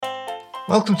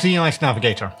Welcome to the Nice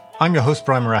Navigator. I'm your host,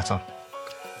 Brian Moretta.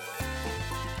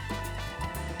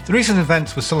 The recent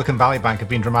events with Silicon Valley Bank have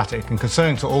been dramatic and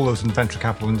concerning to all those in the venture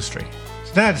capital industry.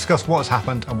 Today I discuss what has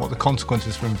happened and what the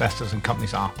consequences for investors and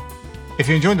companies are. If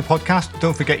you're enjoying the podcast,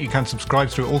 don't forget you can subscribe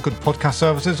through all good podcast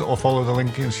services or follow the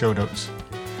link in the show notes.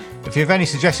 If you have any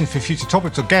suggestions for future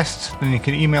topics or guests, then you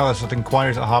can email us at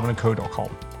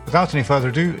inquiries@hardmanandco.com. Without any further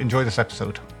ado, enjoy this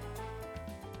episode.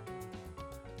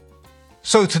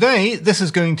 So today, this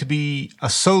is going to be a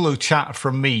solo chat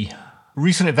from me.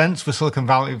 Recent events with Silicon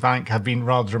Valley Bank have been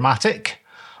rather dramatic.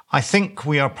 I think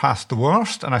we are past the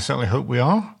worst, and I certainly hope we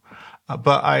are.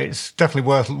 But it's definitely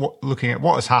worth looking at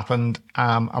what has happened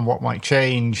and what might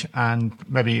change, and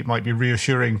maybe it might be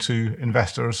reassuring to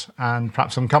investors and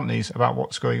perhaps some companies about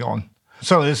what's going on.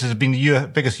 So this has been the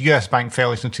biggest US bank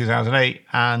failure since 2008,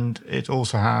 and it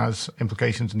also has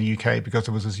implications in the UK because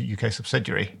it was a UK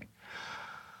subsidiary.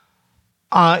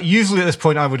 Usually at this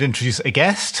point I would introduce a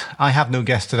guest. I have no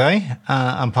guest today,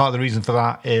 and part of the reason for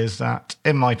that is that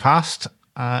in my past,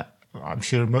 I'm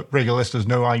sure regular listeners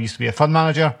know I used to be a fund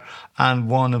manager, and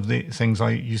one of the things I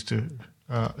used to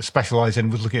specialise in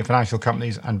was looking at financial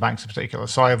companies and banks in particular.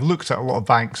 So I have looked at a lot of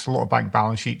banks, a lot of bank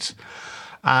balance sheets,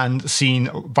 and seen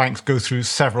banks go through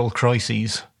several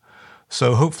crises.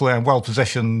 So hopefully I'm well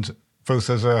positioned both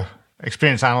as an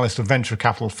experienced analyst of venture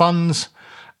capital funds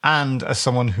and as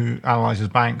someone who analyses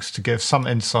banks to give some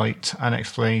insight and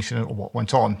explanation of what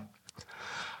went on.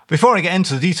 Before I get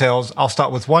into the details, I'll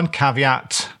start with one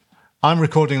caveat. I'm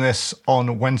recording this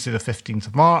on Wednesday, the 15th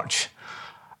of March.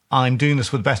 I'm doing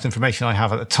this with the best information I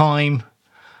have at the time.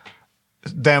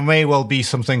 There may well be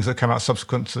some things that come out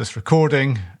subsequent to this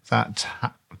recording that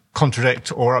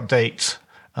contradict or update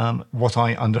what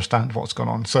I understand what's gone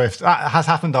on. So if that has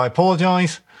happened, I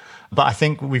apologise, but I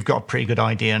think we've got a pretty good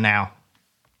idea now.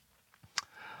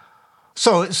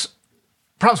 So it's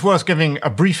perhaps worth giving a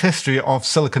brief history of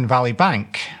Silicon Valley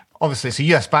Bank. Obviously, it's a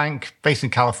US bank based in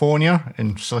California,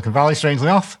 in Silicon Valley, strangely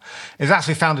enough. It was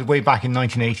actually founded way back in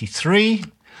 1983,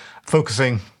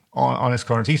 focusing on its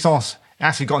current ethos. It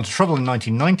actually got into trouble in the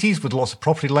 1990s with lots of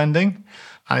property lending,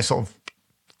 and it sort of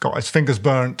got its fingers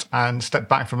burnt and stepped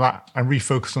back from that and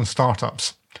refocused on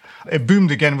startups. It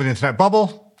boomed again with the internet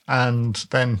bubble, and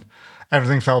then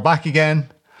everything fell back again.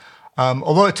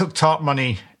 Although it took TARP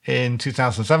money in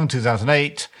 2007,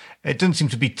 2008, it didn't seem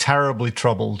to be terribly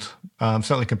troubled,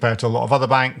 certainly compared to a lot of other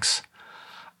banks.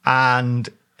 And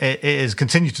it has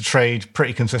continued to trade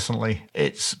pretty consistently.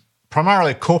 It's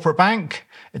primarily a corporate bank.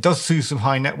 It does do some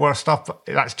high net worth stuff, but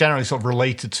that's generally sort of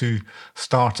related to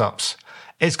startups.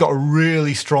 It's got a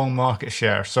really strong market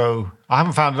share. So I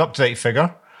haven't found an up-to-date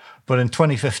figure, but in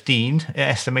 2015, it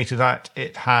estimated that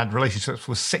it had relationships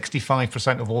with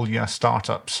 65% of all US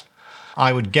startups.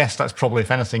 I would guess that's probably,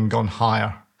 if anything, gone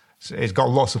higher. It's got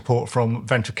a lot of support from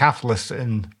venture capitalists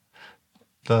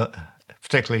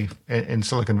particularly in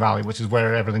Silicon Valley, which is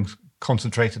where everything's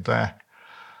concentrated there.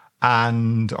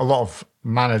 And a lot of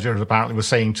managers apparently were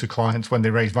saying to clients when they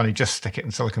raise money, just stick it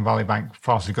in Silicon Valley Bank,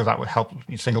 partly because that would help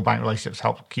single bank relationships,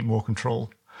 help keep more control.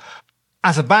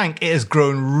 As a bank, it has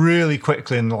grown really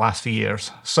quickly in the last few years.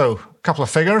 So a couple of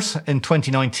figures. In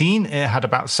 2019, it had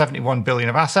about 71 billion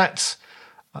of assets.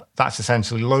 That's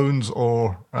essentially loans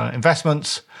or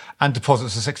investments, and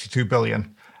deposits of 62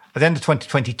 billion. At the end of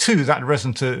 2022, that had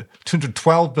risen to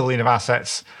 212 billion of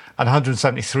assets and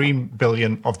 173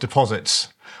 billion of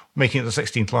deposits, making it the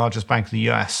 16th largest bank in the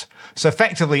US. So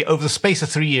effectively, over the space of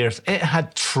 3 years, it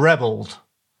had trebled,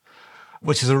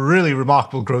 which is a really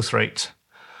remarkable growth rate.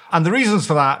 And the reasons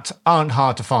for that aren't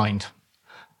hard to find.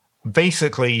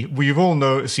 Basically, we've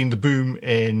all seen the boom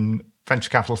in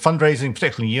venture capital fundraising,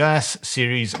 particularly in the US,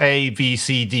 Series A, B,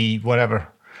 C, D, whatever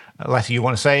letter you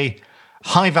want to say.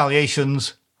 High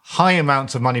valuations, high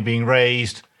amounts of money being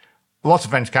raised. Lots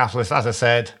of venture capitalists, as I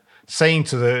said, saying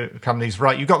to the companies,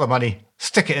 right, you've got the money,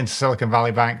 stick it into Silicon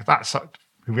Valley Bank. That's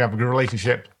we have a good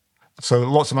relationship. So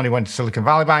lots of money went to Silicon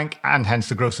Valley Bank, and hence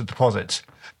the growth of deposits.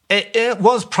 It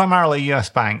was primarily a US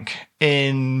bank.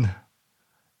 In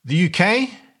the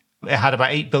UK, it had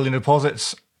about 8 billion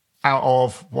deposits out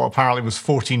of what apparently was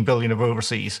 14 billion of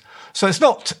overseas. So it's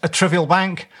not a trivial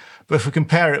bank, but if we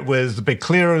compare it with the big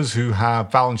clearers who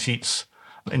have balance sheets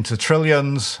into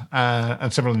trillions,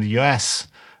 and similarly in the US,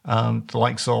 the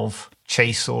likes of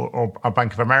Chase or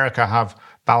Bank of America have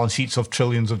balance sheets of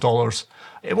trillions of dollars.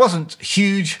 It wasn't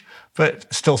huge,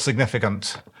 but still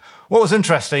significant. What was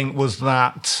interesting was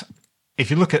that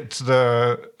if you look at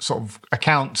the sort of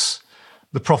accounts,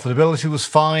 the profitability was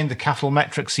fine, the capital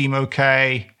metrics seem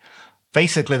okay.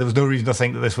 Basically, there was no reason to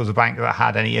think that this was a bank that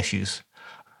had any issues.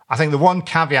 I think the one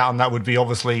caveat on that would be,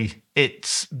 obviously,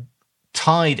 its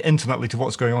tied intimately to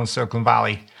what's going on in Silicon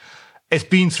Valley. It's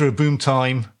been through a boom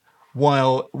time.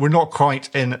 While we're not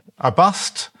quite in a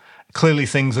bust, clearly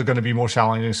things are going to be more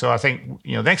challenging. So I think,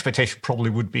 the expectation probably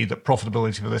would be that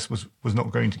profitability for this was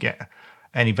not going to get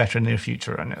any better in the near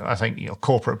future. And I think,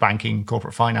 corporate banking,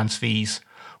 corporate finance fees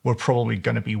were probably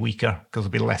going to be weaker because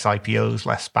there'll be less IPOs,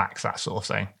 less SPACs, that sort of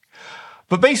thing.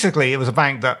 But basically, it was a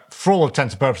bank that, for all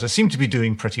intents and purposes, seemed to be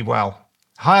doing pretty well.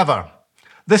 However,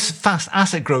 this fast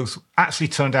asset growth actually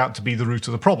turned out to be the root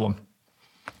of the problem.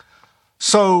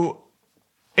 So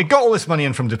it got all this money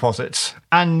in from deposits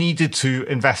and needed to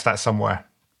invest that somewhere.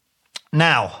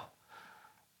 Now,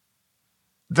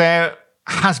 there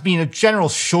has been a general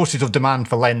shortage of demand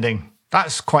for lending.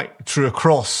 That's quite true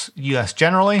across US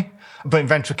generally, but in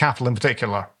venture capital in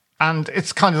particular. And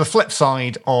it's kind of the flip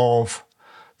side of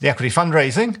the equity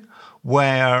fundraising,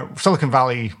 where Silicon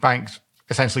Valley Bank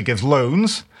essentially gives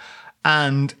loans,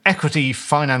 and equity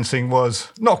financing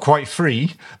was not quite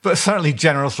free, but certainly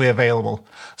generously available.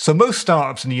 So most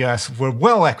startups in the US were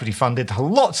well equity funded, had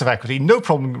lots of equity, no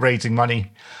problem raising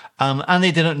money, and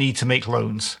they didn't need to make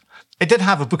loans. It did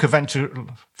have a book of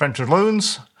venture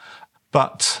loans,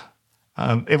 but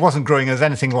it wasn't growing at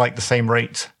anything like the same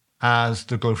rate as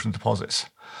the growth in deposits.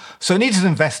 So it needed to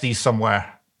invest these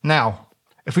somewhere. Now,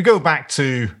 if we go back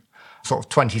to sort of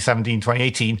 2017,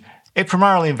 2018, it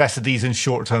primarily invested these in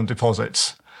short-term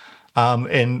deposits,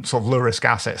 in sort of low-risk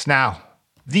assets. Now,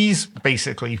 these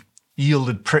basically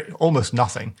yielded almost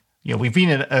nothing. We've been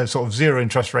in a sort of zero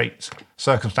interest rate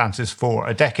circumstances for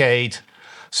a decade,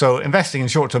 so investing in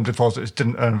short-term deposits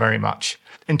didn't earn very much.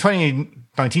 In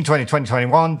 2019,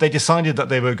 2021, they decided that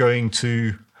they were going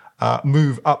to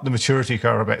move up the maturity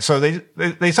curve a bit. So they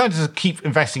decided to keep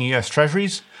investing in US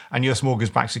Treasuries and US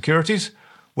mortgage-backed securities,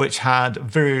 which had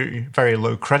very, very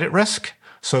low credit risk.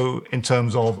 So in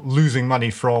terms of losing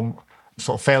money from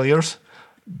sort of failures,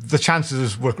 the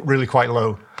chances were really quite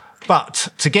low. But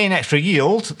to gain extra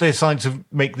yield, they decided to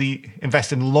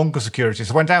invest in longer securities.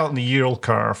 So went out on the yield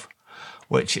curve,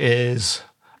 which is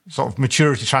sort of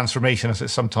maturity transformation, as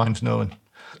it's sometimes known.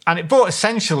 And it bought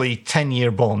essentially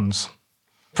 10-year bonds.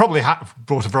 Probably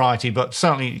brought a variety, but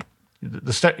certainly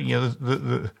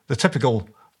the typical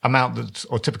amount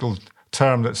or typical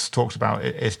term that's talked about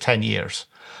is 10 years.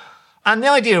 And the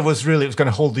idea was really it was going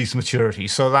to hold these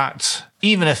maturities so that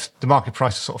even if the market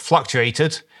price sort of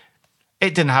fluctuated,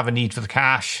 it didn't have a need for the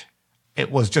cash.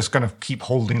 It was just going to keep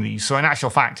holding these. So in actual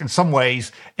fact, in some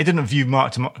ways, it didn't view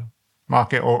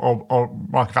market or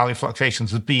market value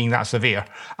fluctuations as being that severe.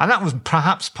 And that was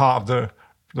perhaps part of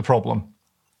the problem.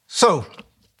 So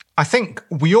I think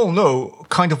we all know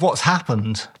kind of what's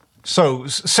happened. So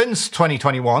since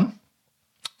 2021,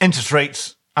 interest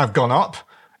rates have gone up,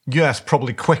 US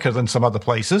probably quicker than some other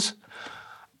places.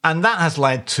 And that has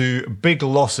led to big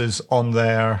losses on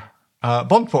their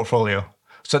bond portfolio.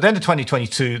 So at the end of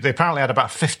 2022, they apparently had about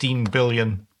 $15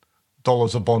 billion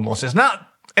of bond losses. And that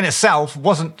in itself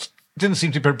didn't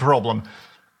seem to be a problem.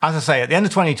 As I say, at the end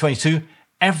of 2022,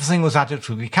 everything was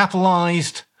adequately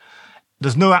capitalized.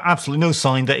 There's absolutely no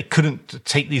sign that it couldn't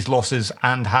take these losses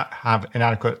and have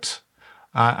inadequate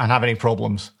and have any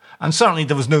problems. And certainly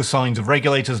there was no signs of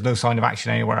regulators, no sign of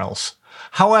action anywhere else.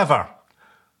 However,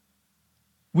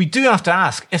 we do have to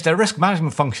ask if their risk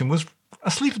management function was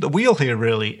asleep at the wheel here,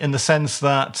 really, in the sense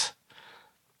that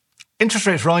interest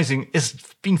rates rising has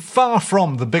been far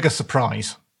from the biggest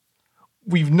surprise.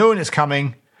 We've known it's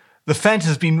coming. The Fed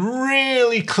has been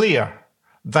really clear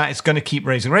that it's going to keep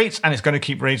raising rates, and it's going to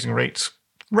keep raising rates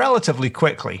relatively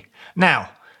quickly.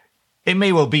 Now, it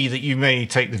may well be that you may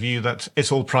take the view that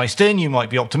it's all priced in, you might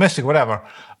be optimistic, whatever.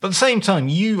 But at the same time,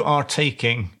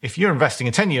 if you're investing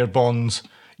in 10-year bonds,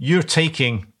 you're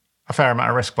taking a fair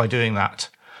amount of risk by doing that.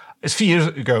 A few years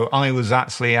ago, I was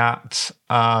actually at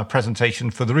a presentation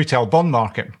for the retail bond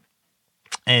market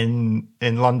in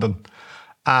London.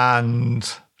 And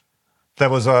there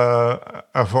was a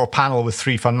panel with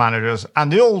 3 fund managers,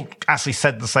 and they all actually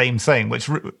said the same thing, which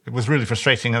was really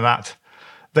frustrating in that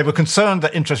they were concerned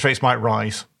that interest rates might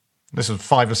rise. This was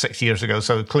 5 or 6 years ago,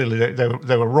 so clearly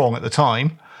they were wrong at the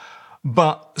time.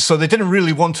 But so they didn't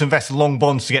really want to invest in long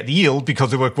bonds to get the yield because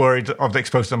they were worried of the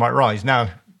exposure that might rise.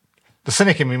 Now, the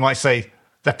cynic in me might say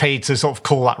they're paid to sort of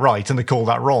call that right, and they call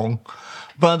that wrong.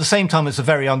 But at the same time, it's a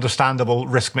very understandable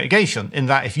risk mitigation in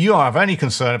that if you have any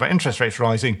concern about interest rates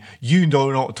rising, you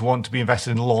do not want to be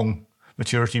invested in long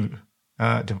maturity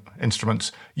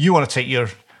instruments. You want to take your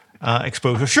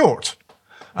exposure short.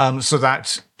 So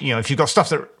that, if you've got stuff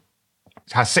that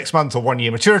has 6 months or 1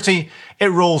 year maturity, it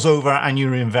rolls over and you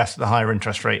reinvest at the higher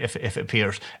interest rate if it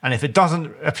appears. And if it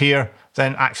doesn't appear,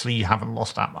 then actually you haven't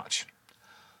lost that much.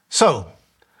 So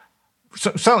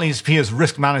certainly it appears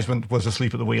risk management was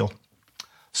asleep at the wheel.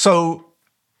 So,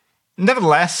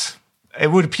 nevertheless, it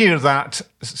would appear that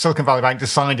Silicon Valley Bank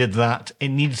decided that it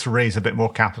needed to raise a bit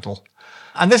more capital.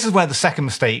 And this is where the second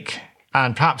mistake,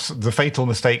 and perhaps the fatal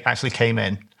mistake, actually came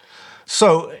in.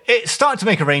 So it started to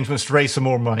make arrangements to raise some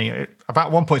more money.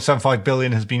 About 1.75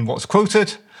 billion has been what's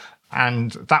quoted,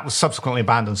 and that was subsequently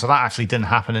abandoned. So that actually didn't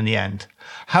happen in the end.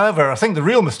 However, I think the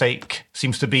real mistake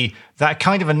seems to be that it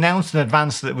kind of announced in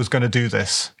advance that it was going to do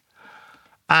this.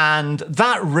 And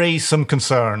that raised some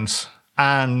concerns.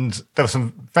 And there were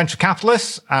some venture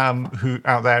capitalists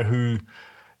who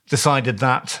decided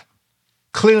that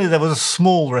clearly there was a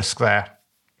small risk there.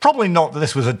 Probably not that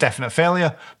this was a definite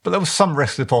failure, but there was some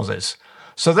risk deposits.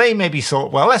 So they maybe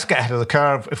thought, well, let's get ahead of the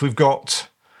curve. If we've got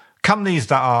companies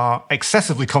that are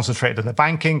excessively concentrated in their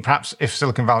banking, perhaps if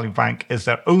Silicon Valley Bank is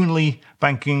their only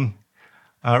banking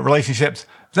relationships,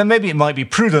 then maybe it might be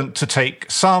prudent to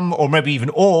take some or maybe even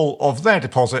all of their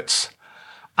deposits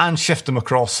and shift them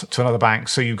across to another bank.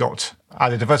 So you've got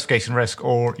either diversification risk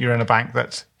or you're in a bank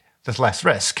that's less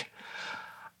risk.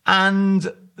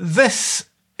 And this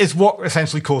is what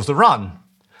essentially caused the run.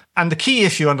 And the key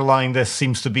issue underlying this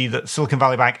seems to be that Silicon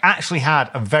Valley Bank actually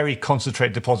had a very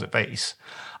concentrated deposit base.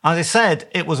 As I said,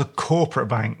 it was a corporate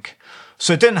bank.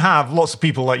 So it didn't have lots of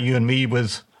people like you and me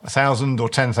with 1,000 or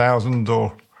 10,000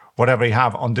 or whatever you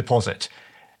have on deposit.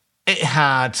 It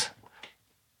had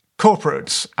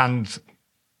corporates and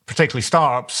particularly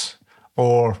startups,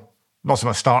 or not so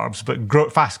much startups, but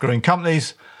fast-growing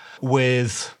companies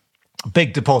with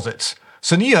big deposits.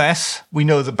 So in the US, we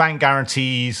know that bank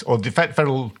guarantees, or the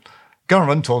federal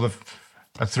government, or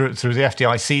through the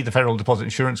FDIC, the Federal Deposit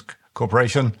Insurance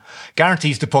Corporation,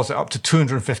 guarantees deposit up to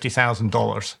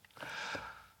 $250,000.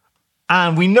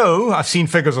 And we know, I've seen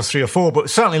figures of 3 or 4, but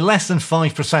certainly less than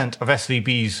 5% of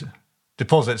SVB's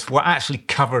deposits were actually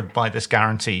covered by this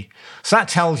guarantee. So that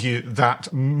tells you that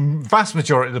vast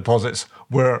majority of deposits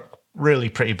were really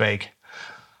pretty big.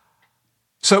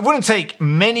 So it wouldn't take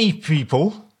many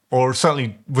people, or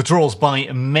certainly withdrawals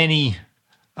by many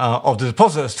of the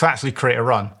depositors, to actually create a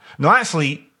run. Now,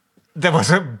 actually, there was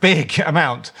a big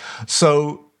amount.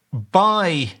 So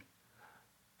by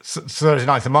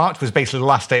 39th of March was basically the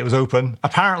last day it was open.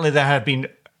 Apparently, there had been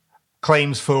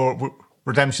claims for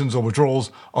redemptions or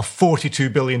withdrawals of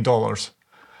 $42 billion. Now,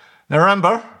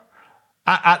 remember,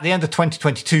 at the end of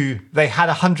 2022, they had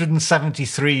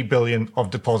 173 billion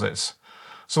of deposits.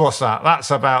 So what's that?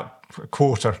 That's about a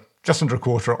quarter, just under a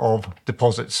quarter of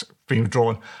deposits being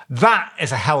withdrawn. That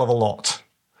is a hell of a lot.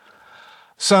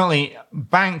 Certainly,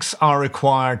 banks are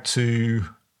required to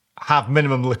have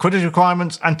minimum liquidity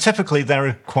requirements, and typically they're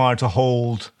required to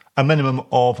hold a minimum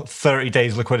of 30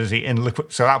 days liquidity in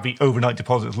liquid. So that would be overnight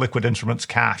deposits, liquid instruments,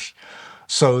 cash,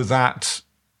 so that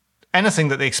anything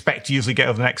that they expect to usually get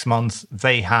over the next month,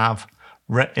 they have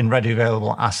in ready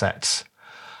available assets.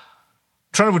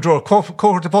 Trying to withdraw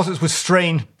corporate deposits would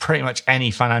strain pretty much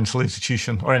any financial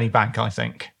institution or any bank, I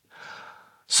think.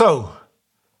 So,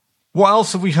 what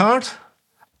else have we heard?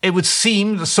 It would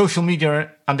seem that social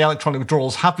media and the electronic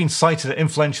withdrawals have been cited as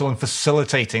influential in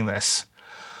facilitating this.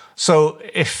 So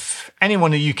if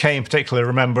anyone in the UK in particular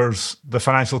remembers the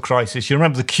financial crisis, you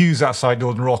remember the queues outside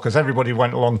Northern Rock as everybody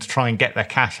went along to try and get their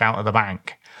cash out of the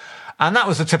bank. And that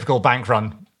was a typical bank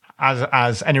run,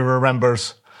 as anyone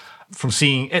remembers from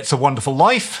seeing It's a Wonderful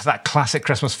Life, that classic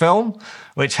Christmas film,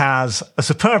 which has a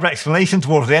superb explanation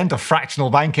towards the end of fractional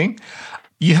banking.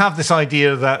 You have this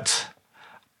idea that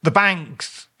the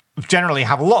banks generally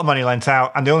have a lot of money lent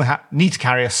out, and they only need to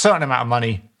carry a certain amount of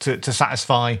money to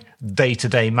satisfy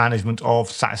day-to-day management of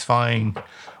satisfying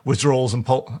withdrawals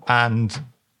and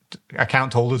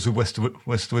account holders who wish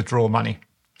to withdraw money.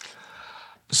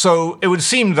 So it would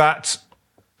seem that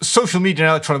social media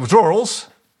and electronic withdrawals,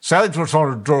 so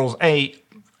electronic withdrawals,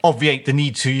 obviate the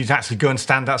need to actually go and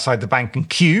stand outside the bank and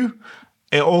queue.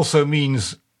 It also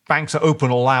means banks are open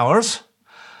all hours.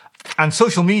 And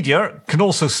social media can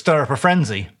also stir up a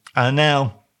frenzy. And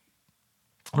now,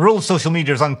 the role of social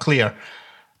media is unclear.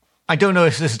 I don't know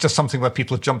if this is just something where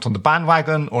people have jumped on the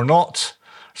bandwagon or not.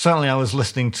 Certainly, I was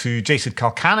listening to Jason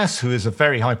Calacanis, who is a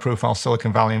very high-profile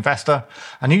Silicon Valley investor,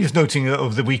 and he was noting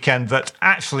over the weekend that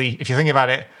actually, if you think about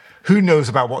it, who knows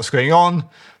about what's going on?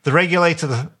 The regulator,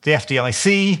 the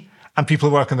FDIC, and people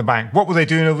who work in the bank. What were they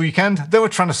doing over the weekend? They were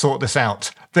trying to sort this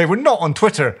out. They were not on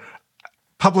Twitter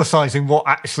publicizing what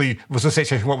actually was the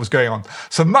situation, what was going on.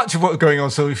 So much of what was going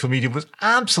on social media was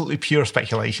absolutely pure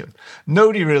speculation.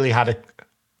 Nobody really had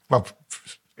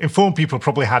informed people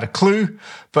probably had a clue,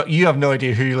 but you have no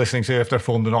idea who you're listening to, if they're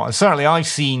informed or not. And certainly I've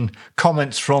seen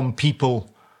comments from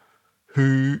people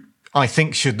who I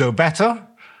think should know better,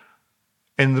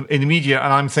 in the media,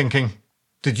 and I'm thinking,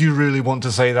 did you really want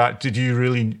to say that? Did you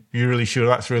really sure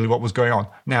that's really what was going on?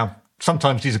 Now,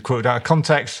 sometimes these are quoted out of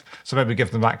context, so maybe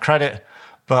give them that credit,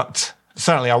 but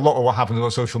certainly a lot of what happened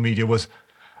on social media was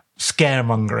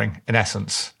scaremongering in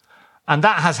essence. And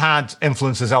that has had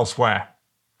influences elsewhere.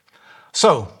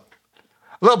 So,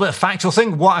 a little bit of factual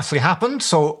thing, what actually happened.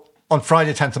 So, on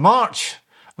Friday, 10th of March,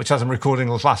 which as I'm recording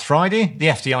was last Friday, the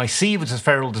FDIC, which is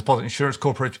Federal Deposit Insurance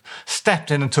Corporation,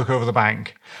 stepped in and took over the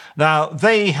bank. Now,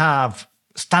 they have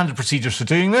standard procedures for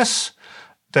doing this.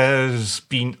 There's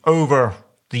been, over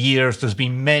the years, there's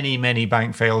been many, many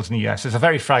bank failures in the US. It's a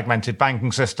very fragmented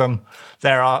banking system.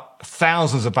 There are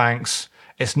thousands of banks.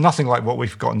 It's nothing like what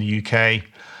we've got in the UK.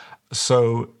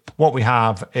 So what we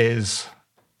have is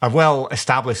a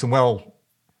well-established and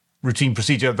well-routine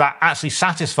procedure that actually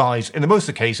satisfies, in the most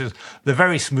of the cases, the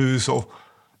very smooth sort of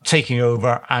taking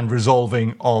over and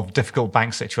resolving of difficult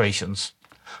bank situations.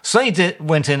 So they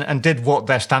went in and did what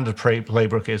their standard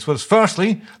playbook is. Was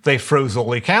firstly, they froze all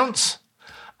the accounts.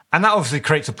 And that obviously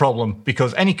creates a problem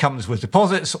because any companies with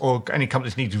deposits or any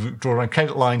companies need to draw on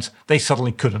credit lines, they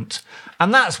suddenly couldn't.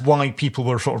 And that's why people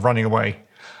were sort of running away.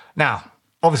 Now,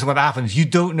 obviously when that happens, you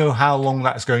don't know how long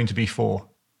that's going to be for.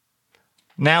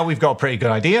 Now we've got a pretty good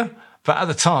idea, but at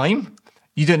the time,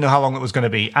 you didn't know how long it was going to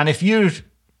be. And if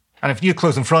you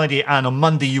close on Friday and on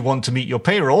Monday you want to meet your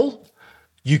payroll,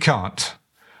 you can't.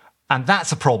 And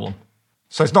that's a problem.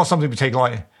 So it's not something to be taken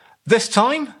lightly. This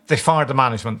time, they fired the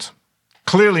management.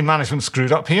 Clearly, management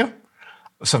screwed up here.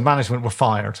 So management were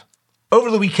fired. Over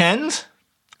the weekend,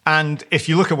 and if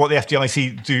you look at what the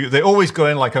FDIC do, they always go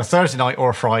in like a Thursday night or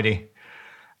a Friday.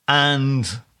 And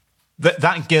that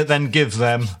then gives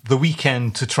them the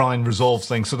weekend to try and resolve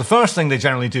things. So the first thing they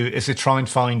generally do is they try and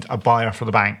find a buyer for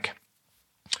the bank,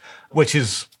 which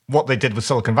is what they did with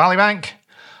Silicon Valley Bank.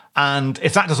 And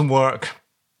if that doesn't work,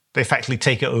 they effectively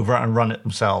take it over and run it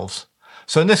themselves.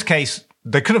 So in this case,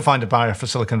 they couldn't find a buyer for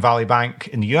Silicon Valley Bank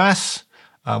in the US.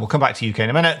 We'll come back to UK in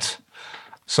a minute.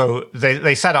 So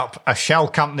they set up a shell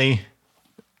company.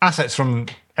 Assets from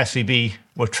SVB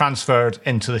were transferred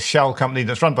into the shell company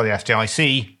that's run by the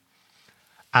FDIC.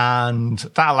 And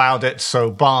that allowed it. So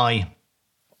by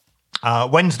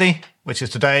Wednesday, which is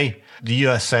today, the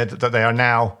US said that they are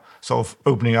now sort of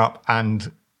opening up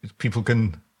and people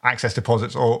can access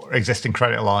deposits or existing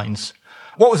credit lines.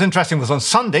 What was interesting was on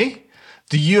Sunday,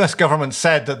 the US government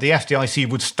said that the FDIC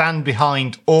would stand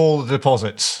behind all the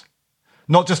deposits,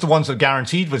 not just the ones that are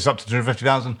guaranteed, which is up to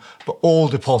 250,000, but all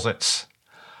deposits.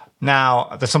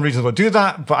 Now, there's some reasons we'll do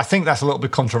that, but I think that's a little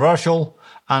bit controversial,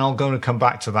 and I'm going to come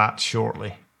back to that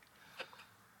shortly.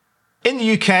 In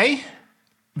the UK,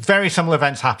 very similar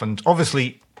events happened.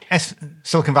 Obviously,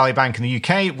 Silicon Valley Bank in the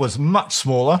UK was much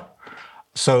smaller,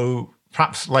 so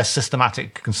perhaps less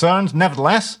systematic concerns.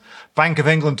 Nevertheless, Bank of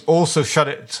England also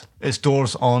shut its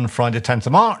doors on Friday, 10th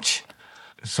of March.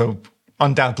 So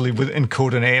undoubtedly within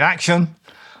coordinated action.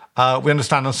 We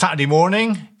understand on Saturday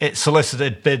morning, it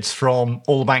solicited bids from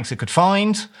all the banks it could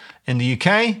find in the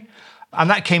UK. And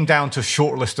that came down to a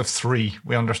short list of three,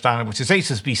 we understand, which is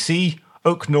HSBC,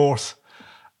 Oak North,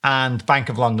 and Bank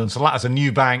of London. So that is a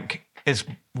new bank. It's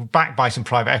backed by some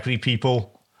private equity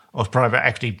people or private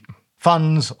equity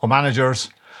funds or managers,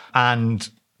 and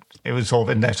it was sort of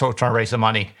in there sort of trying to raise the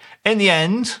money. In the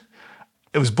end,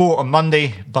 it was bought on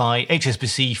Monday by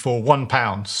HSBC for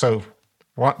 £1. So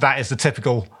that is the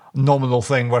typical nominal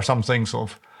thing where something sort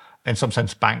of, in some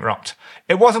sense, bankrupt.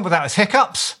 It wasn't without its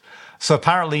hiccups. So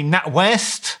apparently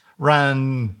NatWest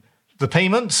ran the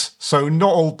payments. So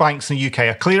not all banks in the UK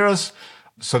are clearers.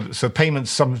 So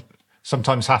payments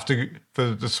sometimes have to,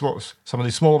 some of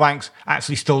these small banks,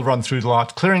 actually still run through the large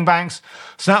clearing banks.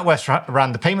 So NatWest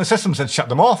ran the payment systems and shut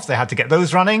them off. They had to get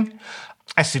those running.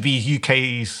 SVB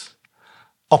UK's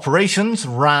operations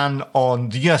ran on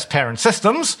the US parent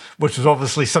systems, which was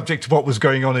obviously subject to what was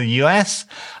going on in the US.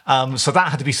 So that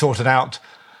had to be sorted out.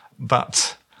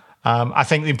 But I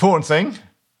think the important thing,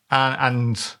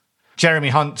 and Jeremy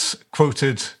Hunt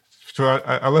quoted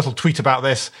to a little tweet about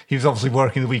this. He was obviously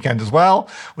working the weekend as well,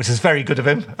 which is very good of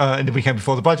him in the weekend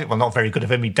before the budget. Well, not very good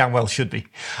of him. He damn well should be.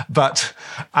 But,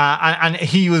 and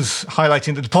he was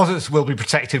highlighting that deposits will be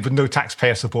protected with no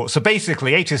taxpayer support. So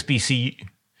basically, HSBC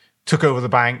took over the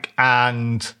bank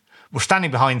and were standing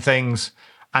behind things.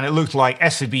 And it looked like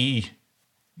SVB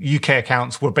UK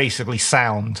accounts were basically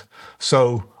sound.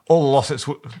 So all the losses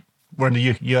were in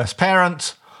the US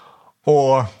parent,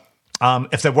 or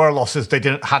if there were losses, they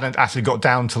hadn't actually got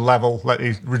down to level, let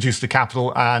they reduce the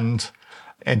capital and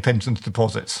pensions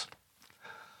deposits.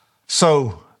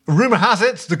 So, rumour has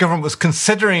it, the government was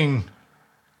considering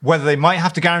whether they might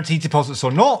have to guarantee deposits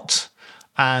or not.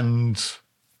 And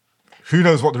Who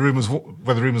knows whether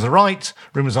the rumors are right?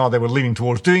 Rumors are they were leaning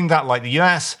towards doing that, like the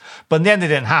US, but in the end they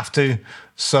didn't have to.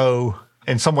 So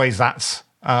in some ways that's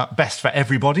best for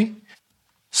everybody.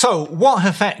 So what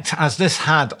effect has this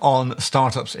had on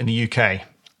startups in the UK?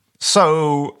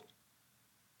 So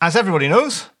as everybody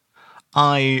knows,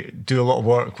 I do a lot of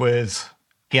work with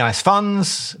EIS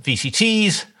funds,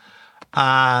 VCTs,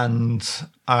 and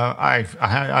I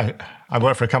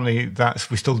work for a company that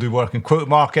we still do work in quote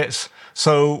markets.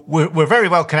 So we're very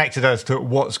well connected as to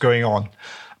what's going on.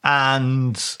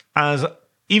 And as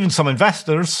even some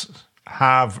investors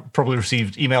have probably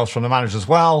received emails from the managers as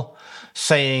well,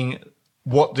 saying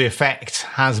what the effect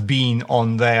has been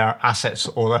on their assets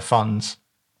or their funds.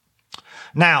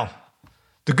 Now,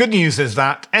 the good news is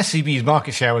that SVB's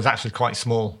market share was actually quite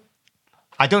small.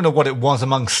 I don't know what it was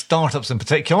among startups in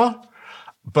particular,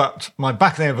 but my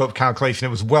back of the envelope calculation,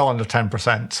 it was well under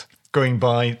 10%, going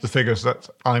by the figures that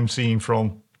I'm seeing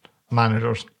from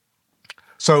managers.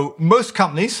 So most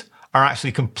companies are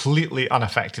actually completely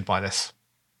unaffected by this.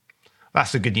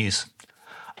 That's the good news.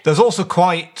 There's also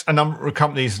quite a number of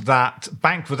companies that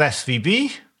banked with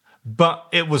SVB, but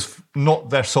it was not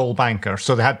their sole banker.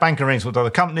 So they had banking arrangements with other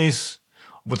companies,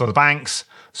 with other banks.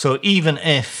 So even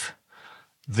if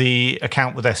the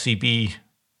account with SVB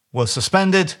was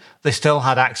suspended, they still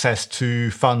had access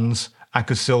to funds and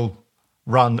could still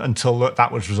run until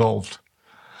that was resolved.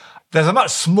 There's a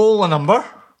much smaller number,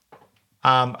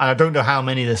 and I don't know how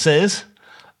many this is,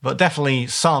 but definitely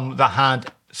some that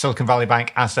had Silicon Valley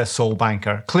Bank as their sole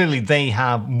banker. Clearly, they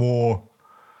have more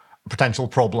potential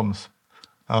problems,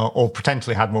 or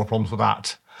potentially had more problems with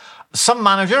that. Some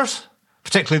managers,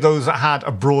 particularly those that had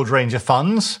a broad range of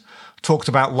funds, talked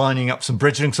about lining up some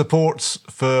bridging supports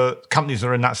for companies that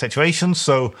are in that situation.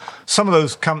 So some of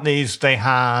those companies, they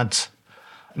had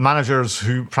managers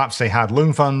who perhaps they had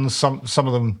loan funds. Some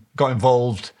of them got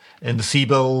involved in the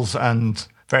C-bills and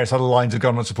various other lines of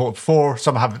government support before.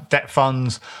 Some have debt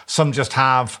funds. Some just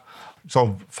have sort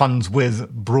of funds with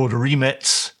broader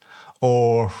remits,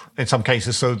 or in some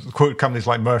cases, so quote companies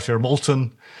like Moretta or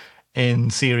Molten, in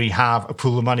theory, have a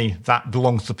pool of money that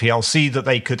belongs to the PLC that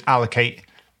they could allocate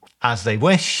as they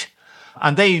wish.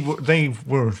 And they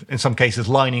were, in some cases,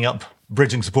 lining up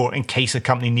bridging support in case a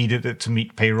company needed it to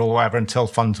meet payroll or whatever until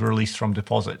funds were released from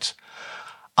deposits.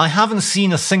 I haven't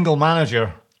seen a single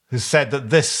manager who said that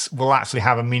this will actually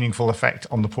have a meaningful effect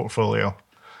on the portfolio.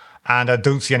 And I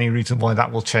don't see any reason why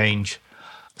that will change.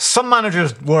 Some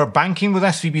managers were banking with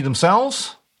SVB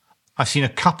themselves. I've seen a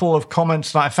couple of comments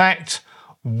to that effect.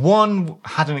 One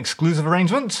had an exclusive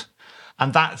arrangement,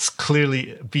 and that's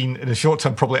clearly been, in the short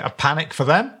term, probably a panic for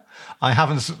them. I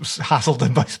haven't hassled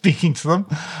them by speaking to them,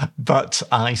 but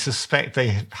I suspect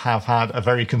they have had a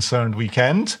very concerned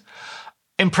weekend.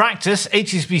 In practice,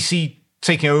 HSBC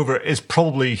taking over is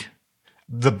probably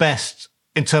the best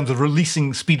in terms of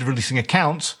speed of releasing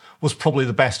accounts, was probably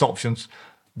the best options.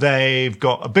 They've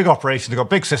got a big operation, they've got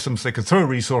big systems, they can throw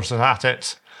resources at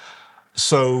it.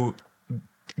 So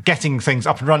getting things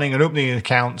up and running and opening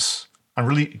accounts and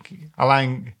really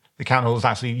allowing the account holders to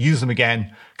actually use them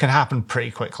again can happen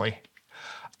pretty quickly.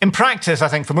 In practice, I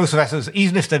think for most investors,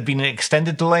 even if there'd been an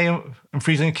extended delay in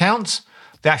freezing accounts,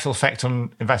 the actual effect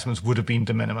on investments would have been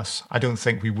de minimis. I don't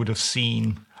think we would have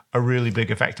seen a really big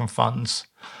effect on funds.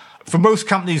 For most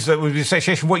companies that would be a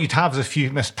situation, what you'd have is a few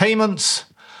missed payments.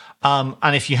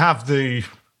 And if you have the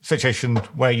situation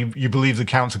where you believe the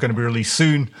accounts are going to be released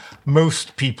soon,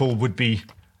 most people would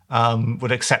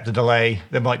accept the delay.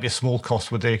 There might be a small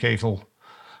cost with the occasional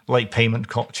late payment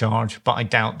charge, but I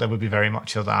doubt there would be very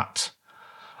much of that.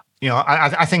 You know,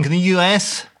 I think in the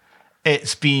US,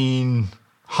 it's been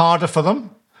harder for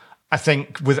them. I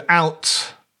think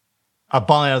without a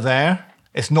buyer there,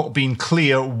 it's not been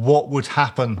clear what would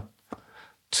happen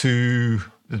to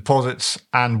the deposits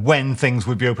and when things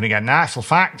would be open again. Now, actual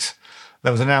fact,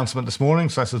 there was an announcement this morning,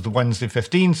 so this is the Wednesday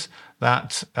 15th,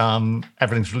 that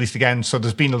everything's released again. So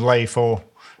there's been a delay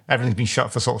everything's been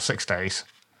shut for sort of 6 days.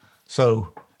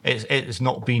 So it's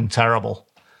not been terrible.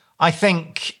 I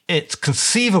think it's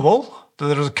conceivable that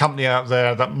there is a company out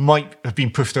there that might have been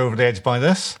pushed over the edge by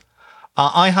this.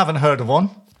 I haven't heard of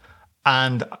one.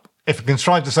 And if I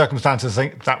contrive the circumstances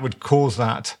that would cause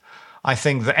that, I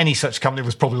think that any such company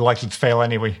was probably likely to fail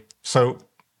anyway. So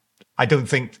I don't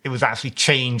think it would actually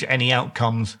change any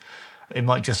outcomes. It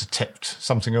might just have tipped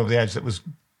something over the edge that was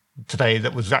today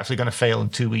that was actually going to fail in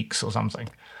 2 weeks or something.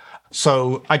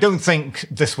 So I don't think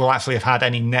this will actually have had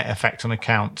any net effect on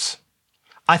accounts.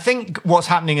 I think what's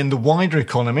happening in the wider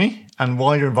economy and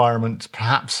wider environment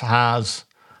perhaps has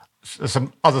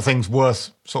some other things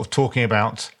worth sort of talking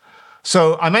about.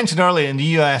 So I mentioned earlier in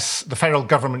the US, the federal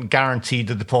government guaranteed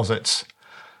the deposits.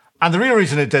 And the real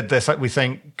reason it did this, we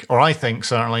think, or I think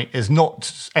certainly, is not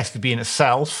SVB in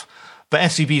itself, but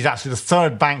SVB is actually the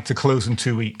third bank to close in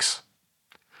 2 weeks.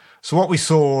 So what we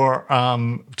saw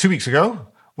 2 weeks ago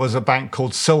was a bank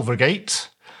called Silvergate,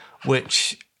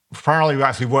 which primarily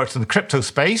actually worked in the crypto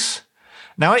space.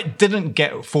 Now, it didn't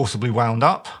get forcibly wound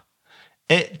up.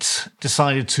 It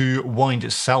decided to wind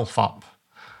itself up.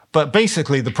 But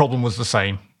basically, the problem was the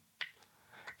same.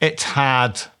 It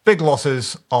had big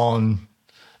losses on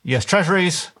US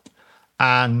Treasuries,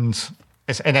 and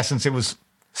in essence, it was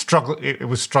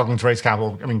struggling to raise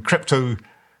capital. I mean,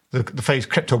 the phrase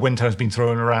crypto winter has been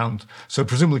thrown around, so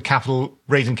presumably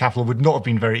raising capital would not have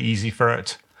been very easy for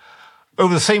it.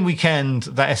 Over the same weekend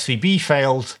that SVB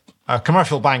failed, a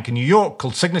commercial bank in New York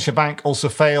called Signature Bank also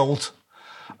failed,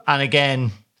 and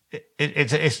again,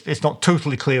 it's not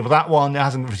totally clear with that one. It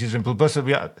hasn't received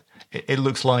publicity yet. It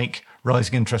looks like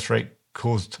rising interest rate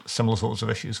caused similar sorts of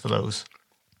issues for those.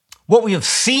 What we have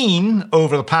seen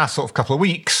over the past sort of couple of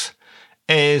weeks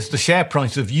is the share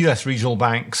prices of US regional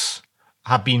banks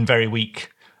have been very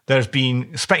weak. There's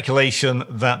been speculation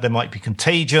that there might be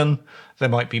contagion, there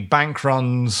might be bank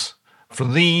runs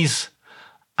from these,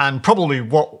 and probably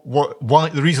why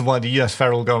the reason why the US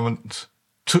federal government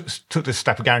took this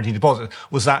step of guaranteed deposit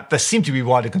was that there seemed to be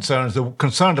wider concerns. They were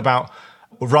concerned about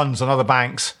runs on other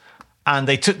banks, and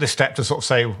they took this step to sort of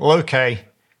say, well, okay,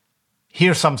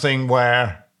 here's something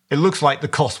where it looks like the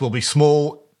cost will be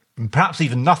small, perhaps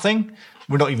even nothing.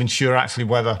 We're not even sure actually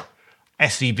whether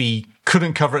SVB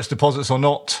couldn't cover its deposits or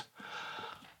not,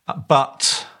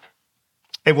 but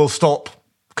it will stop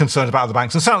concerns about other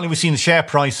banks. And certainly we've seen the share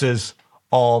prices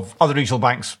of other regional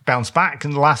banks bounce back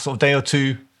in the last sort of day or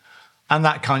two, and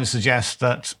that kind of suggests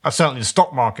that certainly the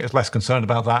stock market is less concerned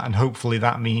about that, and hopefully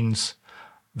that means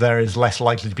there is less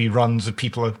likely to be runs if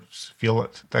people feel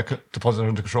that their deposits are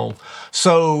under control.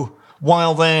 So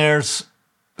while there's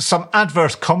some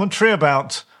adverse commentary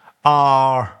about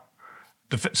so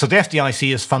the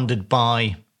FDIC is funded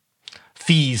by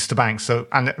fees to banks. So,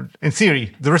 and in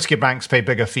theory, the riskier banks pay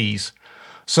bigger fees.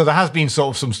 So there has been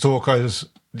sort of some talk as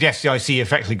the FDIC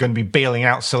effectively going to be bailing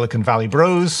out Silicon Valley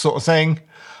bros sort of thing.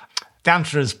 The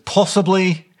answer is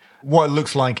possibly. What it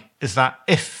looks like is that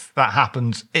if that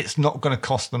happens, it's not going to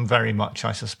cost them very much,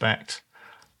 I suspect.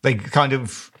 They kind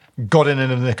of got in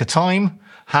the nick of time,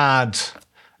 had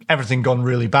everything gone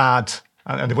really bad,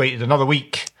 and they waited another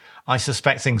week. I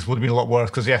suspect things would have been a lot worse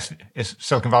because, yes,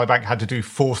 Silicon Valley Bank had to do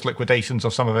forced liquidations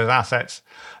of some of its assets.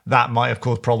 That might have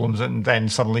caused problems, and then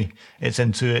suddenly it's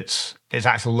into its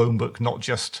actual loan book, not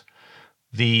just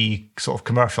the sort of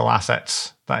commercial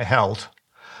assets that it held.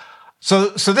 So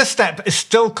this step is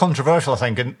still controversial, I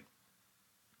think, and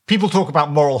people talk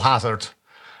about moral hazard.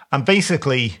 And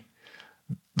basically,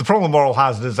 the problem with moral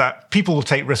hazard is that people will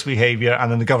take risk behavior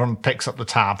and then the government picks up the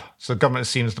tab. So the government is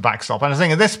seen as the backstop. And I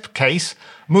think in this case,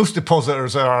 most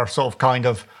depositors are sort of kind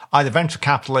of either venture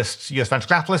capitalists, US venture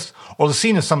capitalists, or they're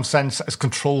seen in some sense as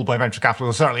controlled by venture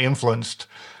capitalists, or certainly influenced,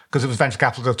 because it was venture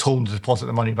capitalists that told them to deposit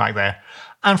the money back there.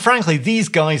 And frankly, these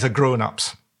guys are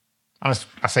grown-ups. And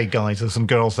I say guys, there's some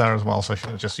girls there as well, so I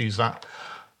should have just used that.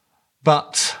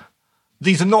 But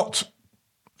these are not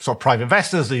sort of private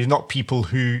investors. These are not people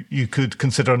who you could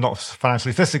consider not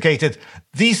financially sophisticated.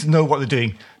 These know what they're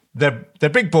doing. They're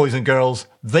big boys and girls.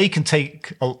 They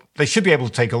should be able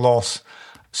to take a loss.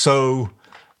 So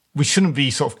we shouldn't be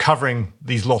sort of covering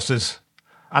these losses.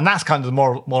 And that's kind of the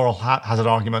moral hazard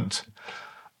argument.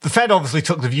 The Fed obviously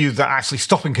took the view that actually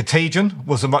stopping contagion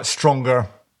was a much stronger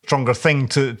thing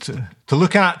to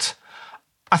look at.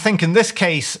 I think in this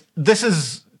case, this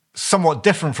is somewhat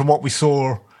different from what we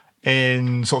saw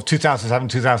in sort of 2007,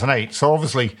 2008. So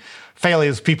obviously,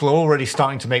 failures, people are already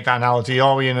starting to make that analogy.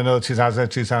 Are we in another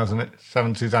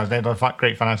 2007, 2008, a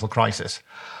great financial crisis?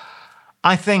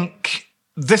 I think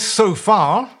this so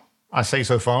far, I say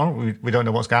so far, we don't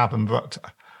know what's going to happen, but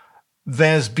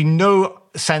there's been no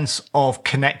sense of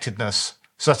connectedness.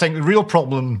 So I think the real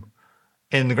problem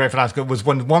in the Great Financial Crisis was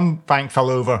when one bank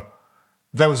fell over,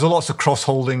 there was lots of cross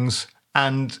holdings,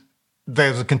 and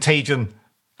there was a contagion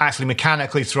actually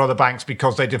mechanically through other banks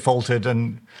because they defaulted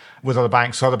and with other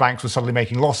banks, so other banks were suddenly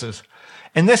making losses.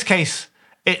 In this case,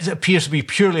 it appears to be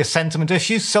purely a sentiment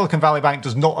issue. Silicon Valley Bank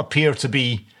does not appear to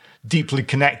be deeply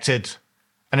connected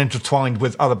and intertwined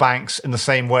with other banks in the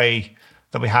same way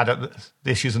that we had at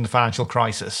the issues in the financial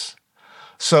crisis.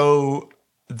 So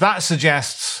that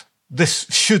suggests this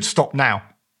should stop now.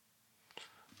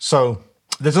 So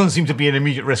there doesn't seem to be an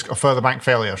immediate risk of further bank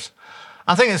failures.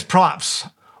 I think it's perhaps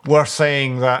worth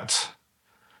saying that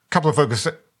a couple of focus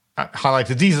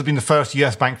highlighted these have been the first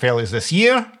US bank failures this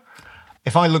year.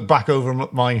 If I look back over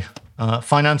my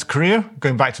finance career,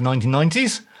 going back to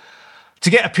 1990s, to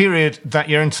get a period that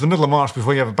you're into the middle of March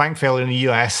before you have a bank failure in the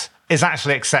US is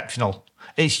actually exceptional.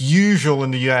 It's usual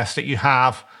in the US that you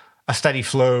have a steady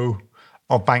flow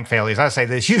of bank failures. As I say,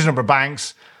 there's a huge number of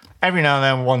banks. Every now and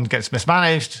then one gets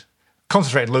mismanaged,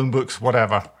 concentrated loan books,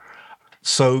 whatever.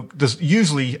 So there's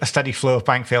usually a steady flow of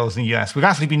bank failures in the US. We've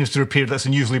actually been through a period that's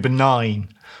unusually benign.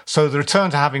 So the return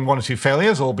to having one or two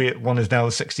failures, albeit one is now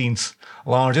the 16th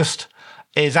largest,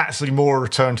 is actually more a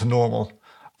return to normal.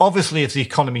 Obviously, if the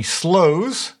economy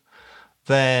slows,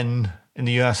 then in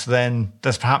the US, then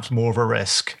there's perhaps more of a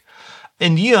risk.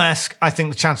 In the US, I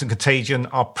think the chance of contagion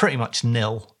are pretty much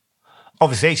nil.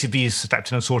 Obviously, HSBC has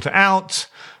stepped in and sorted it out.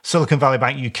 Silicon Valley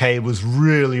Bank UK was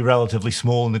really relatively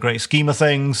small in the great scheme of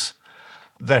things.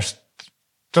 There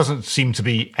doesn't seem to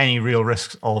be any real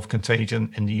risk of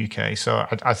contagion in the UK. So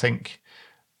I think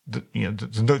that,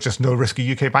 there's just no risk of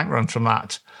UK bank runs from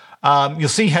that. You'll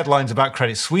see headlines about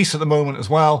Credit Suisse at the moment as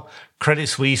well. Credit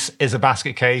Suisse is a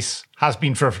basket case, has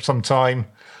been for some time.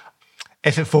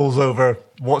 If it falls over,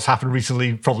 what's happened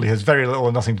recently probably has very little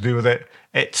or nothing to do with it.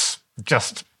 It's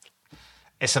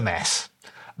a mess.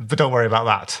 But don't worry about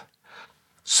that.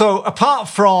 So apart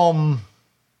from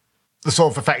the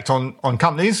sort of effect on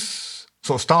companies,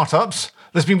 sort of startups,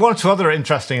 there's been one or two other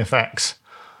interesting effects.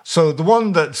 So the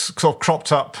one that's sort of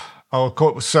cropped up,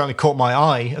 or certainly caught my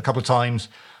eye a couple of times,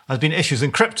 has been issues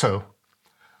in crypto.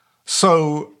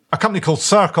 So a company called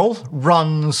Circle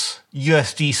runs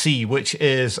USDC, which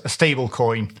is a stable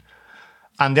coin.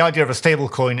 And the idea of a stable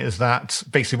coin is that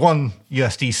basically one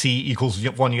USDC equals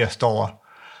one US dollar.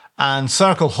 And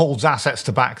Circle holds assets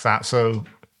to back that. So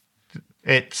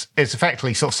it's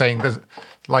effectively sort of saying there's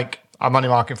like a money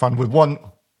market fund with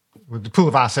the pool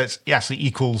of assets, it actually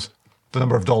equals the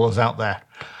number of dollars out there.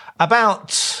 About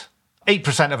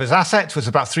 8% of its assets, was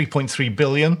about 3.3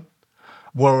 billion,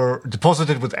 were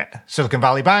deposited with Silicon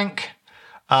Valley Bank.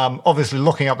 Obviously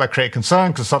looking up that created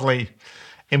concern because suddenly,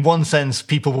 in one sense,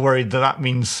 people were worried that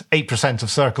means 8% of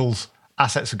Circle's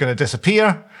assets are going to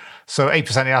disappear. So 8%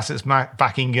 of the assets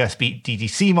backing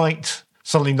USDC might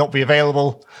suddenly not be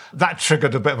available. That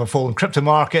triggered a bit of a fall in crypto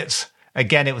markets.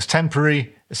 Again, it was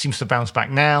temporary. It seems to bounce back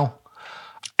now.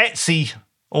 Etsy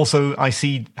also, I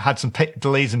see, had some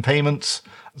delays in payments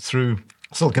through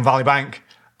Silicon Valley Bank.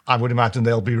 I would imagine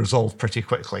they'll be resolved pretty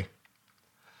quickly.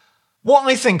 What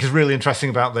I think is really interesting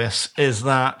about this is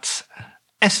that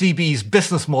SVB's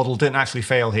business model didn't actually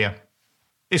fail here.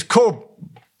 Its core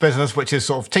business, which is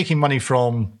sort of taking money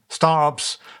from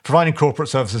startups, providing corporate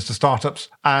services to startups,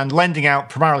 and lending out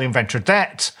primarily in venture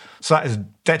debt. So that is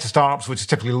debt to startups, which is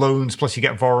typically loans, plus you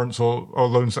get warrants or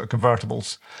loans that are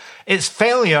convertibles. Its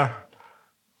failure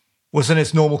was in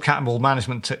its normal capital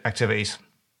management activities.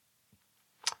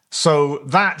 So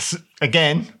that's,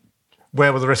 again,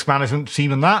 where were the risk management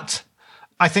team in that?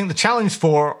 I think the challenge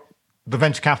for the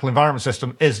venture capital environment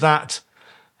system is that,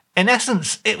 in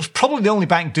essence, it was probably the only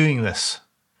bank doing this.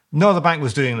 No other bank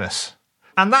was doing this.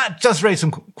 And that does raise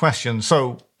some questions.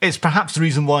 So it's perhaps the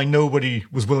reason why nobody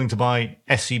was willing to buy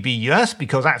SVB US,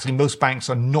 because actually most banks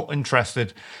are not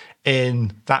interested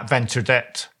in that venture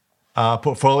debt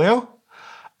portfolio.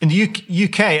 In the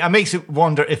UK, it makes it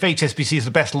wonder if HSBC is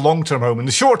the best long-term home. In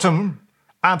the short term,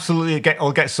 absolutely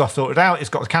it'll get stuff sorted out.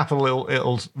 It's got the capital,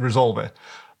 it'll resolve it.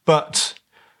 But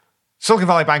Silicon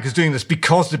Valley Bank is doing this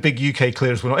because the big UK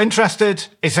clearers were not interested.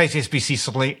 Is HSBC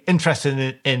suddenly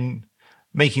interested in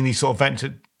making these sort of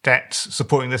venture debts,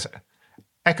 supporting this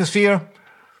ecosphere?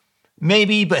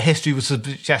 Maybe, but history would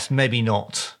suggest maybe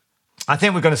not. I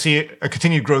think we're going to see a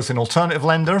continued growth in alternative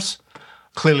lenders.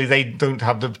 Clearly, they don't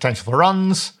have the potential for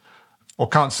runs, or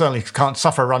certainly can't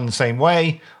suffer a run the same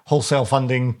way. Wholesale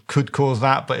funding could cause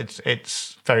that, but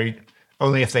it's very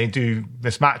only if they do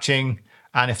mismatching,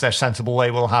 and if they're sensible,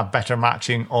 they will have better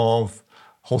matching of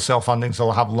wholesale funding, so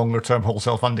they'll have longer term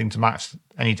wholesale funding to match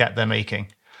any debt they're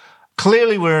making.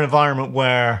 Clearly, we're in an environment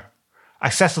where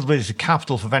accessibility to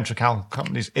capital for venture capital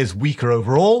companies is weaker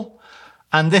overall,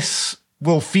 and this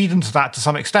will feed into that to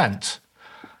some extent.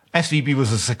 SVB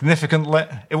was a significant,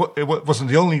 it wasn't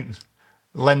the only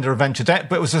lender of venture debt,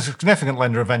 but it was a significant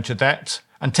lender of venture debt,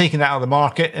 and taking that out of the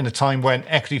market in a time when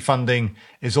equity funding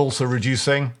is also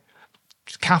reducing,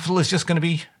 capital is just going to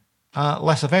be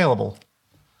less available.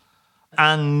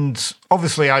 And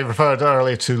obviously I referred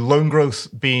earlier to loan growth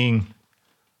being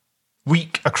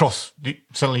weak across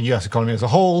certainly the US economy as a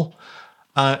whole.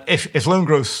 If loan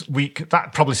growth's weak,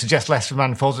 that probably suggests less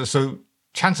demand for deposits. So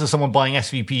chances of someone buying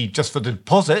SVB just for the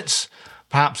deposits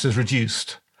perhaps is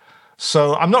reduced.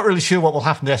 So I'm not really sure what will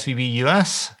happen to SVB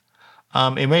US.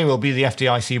 It may well be the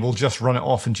FDIC will just run it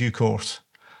off in due course.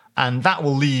 And that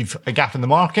will leave a gap in the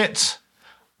market,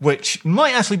 which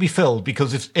might actually be filled,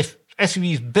 because if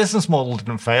SVB's business model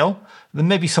didn't fail, then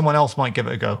maybe someone else might give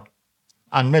it a go.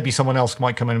 And maybe someone else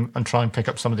might come in and try and pick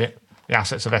up some of the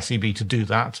assets of SVB to do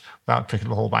that without picking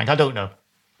up the whole bank. I don't know.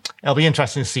 It'll be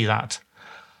interesting to see that.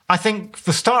 I think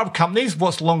for startup companies,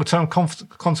 what's the longer term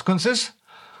consequences?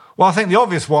 Well, I think the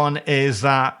obvious one is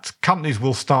that companies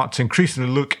will start to increasingly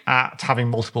look at having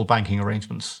multiple banking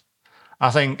arrangements. I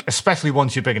think, especially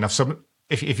once you're big enough. So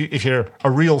if you're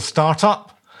a real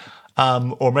startup,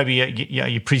 or maybe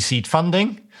you pre-seed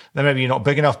funding, then maybe you're not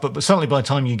big enough. But certainly by the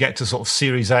time you get to sort of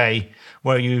Series A,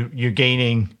 where you're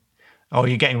getting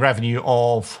revenue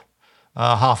of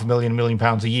 £500,000, £1 million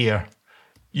a year,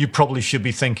 you probably should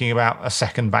be thinking about a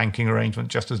second banking arrangement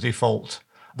just as default,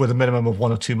 with a minimum of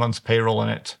 1 or 2 months payroll in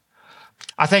it.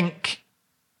 I think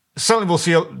certainly we'll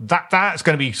see that's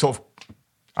going to be sort of,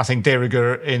 I think, de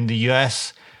rigueur in the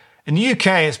US. In the UK,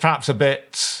 it's perhaps a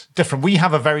bit different. We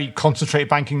have a very concentrated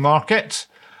banking market,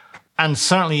 and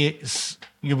certainly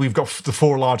we've got the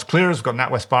 4 large clearers. We've got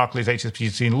NatWest, Barclays,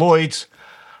 HSBC, and Lloyds.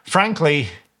 Frankly,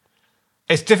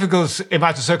 it's difficult to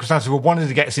imagine circumstances where one of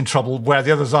them gets in trouble where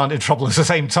the others aren't in trouble at the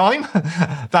same time.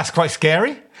 That's quite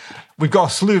scary. We've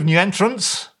got a slew of new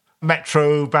entrants,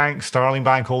 Metro Bank, Sterling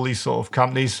Bank, all these sort of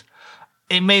companies.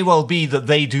 It may well be that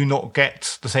they do not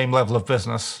get the same level of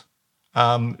business.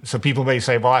 So people may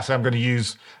say, well, actually, I'm going to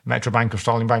use Metro Bank or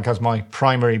Sterling Bank as my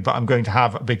primary, but I'm going to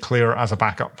have a big clearer as a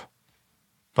backup.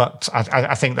 But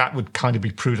I think that would kind of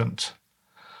be prudent.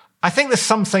 I think there's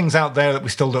some things out there that we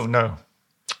still don't know.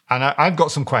 And I've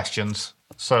got some questions.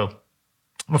 So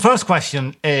my first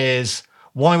question is,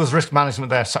 why was risk management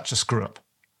there such a screw-up?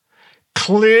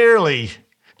 Clearly,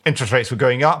 interest rates were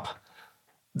going up.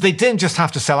 They didn't just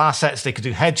have to sell assets. They could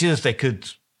do hedges. They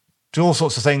could do all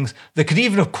sorts of things. They could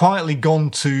even have quietly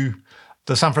gone to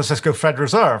the San Francisco Fed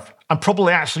Reserve and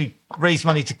probably actually raised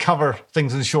money to cover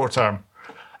things in the short term.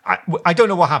 I don't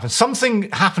know what happened. Something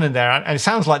happened in there, and it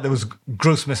sounds like there was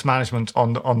gross mismanagement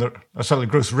on the certainly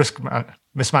gross risk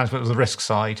mismanagement of the risk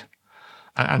side,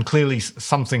 and clearly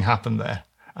something happened there,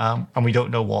 and we don't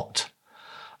know what.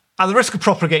 At the risk of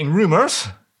propagating rumours,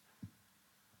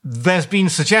 there's been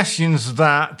suggestions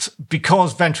that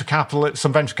because some venture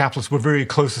capitalists were very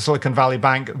close to Silicon Valley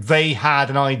Bank, they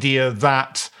had an idea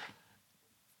that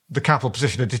the capital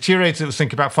position had deteriorated. It was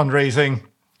thinking about fundraising.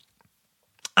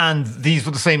 And these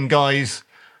were the same guys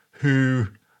who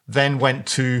then went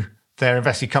to their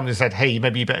investing company and said, hey,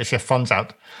 maybe you better shift funds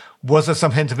out. Was there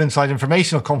some hint of inside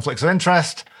information or conflicts of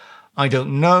interest? I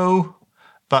don't know.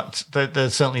 But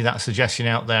there's certainly that suggestion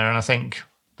out there. And I think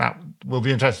that will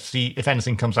be interesting to see if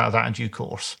anything comes out of that in due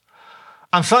course.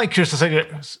 I'm slightly curious to say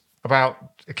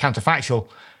about a counterfactual.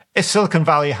 If Silicon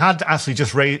Valley had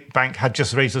actually Bank had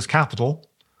just raised its capital,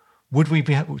 would we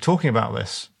be talking about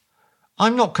this?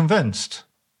 I'm not convinced.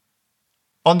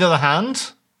 On the other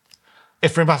hand,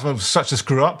 if investment was such a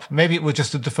screw up, maybe it would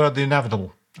just have deferred the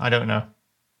inevitable. I don't know.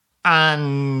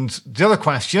 And the other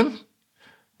question,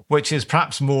 which is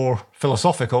perhaps more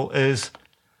philosophical, is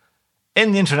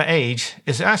in the internet age,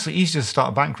 is it actually easier to start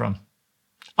a bank run?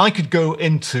 I could go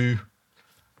into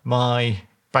my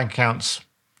bank accounts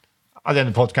at the end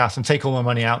of the podcast and take all my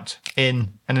money out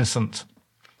in an instant.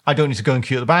 I don't need to go and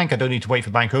queue at the bank. I don't need to wait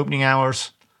for bank opening hours.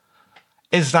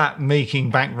 Is that making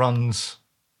bank runs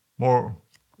more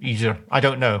easier? I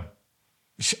don't know.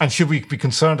 And should we be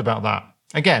concerned about that?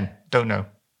 Again, don't know.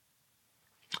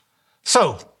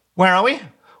 So, where are we?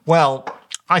 Well,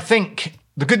 I think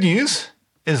the good news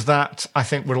is that I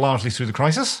think we're largely through the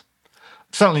crisis.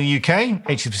 Certainly in the UK,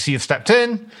 HSBC have stepped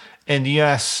in. In the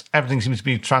US, everything seems to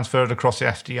be transferred across the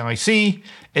FDIC.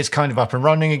 It's kind of up and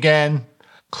running again.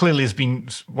 Clearly, there's been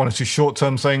 1 or 2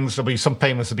 short-term things. There'll be some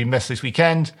payments that will be missed this week.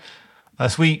 If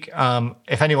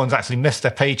anyone's actually missed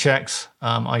their paychecks,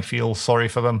 I feel sorry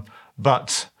for them.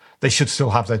 But they should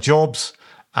still have their jobs,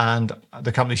 and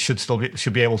the company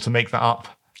should be able to make that up.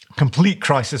 Complete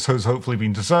crisis has hopefully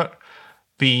been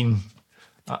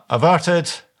averted.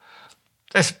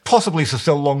 There's possibly some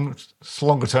still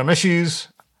longer-term issues.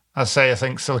 As I say, I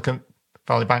think Silicon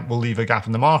Valley Bank will leave a gap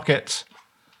in the market,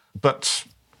 but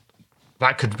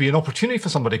that could be an opportunity for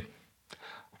somebody.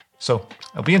 So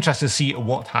it'll be interesting to see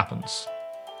what happens.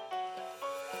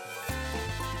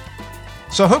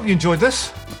 So I hope you enjoyed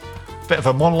this. Bit of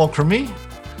a monologue from me,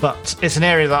 but it's an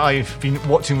area that I've been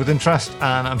watching with interest,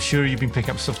 and I'm sure you've been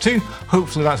picking up stuff too.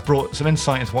 Hopefully that's brought some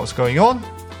insight into what's going on.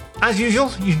 As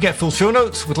usual, you can get full show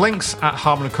notes with links at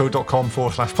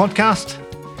hardmanco.com/podcast.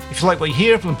 If you like what you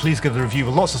hear, then please give the review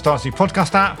with lots of stars in your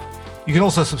podcast app. You can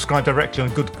also subscribe directly on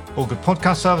all good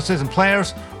podcast services and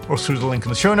players, or through the link in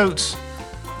the show notes.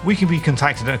 We can be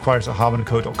contacted at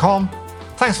inquiries@hardmanandco.com.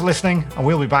 Thanks for listening, and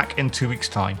we'll be back in 2 weeks'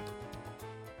 time.